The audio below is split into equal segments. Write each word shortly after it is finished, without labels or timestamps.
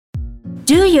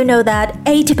Do you know that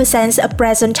 80% of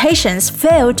presentations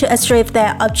fail to achieve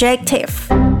their objective?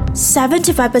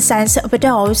 75% of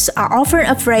adults are often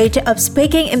afraid of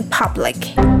speaking in public.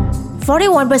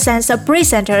 41% of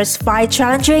presenters find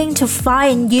challenging to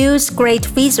find and use great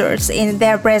visuals in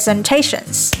their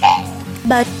presentations.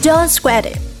 But don't sweat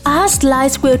it. Our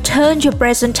slides will turn your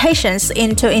presentations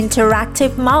into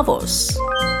interactive marvels.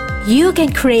 You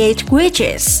can create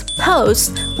widgets,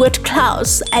 posts, word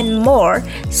clouds, and more,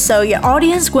 so your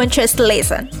audience won't just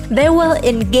listen. They will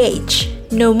engage.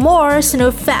 No more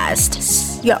snooze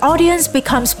fest. Your audience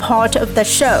becomes part of the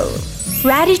show.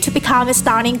 Ready to become a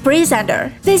stunning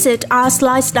presenter? Visit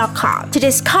ourslides.com to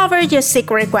discover your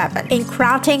secret weapon in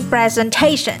crafting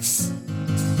presentations.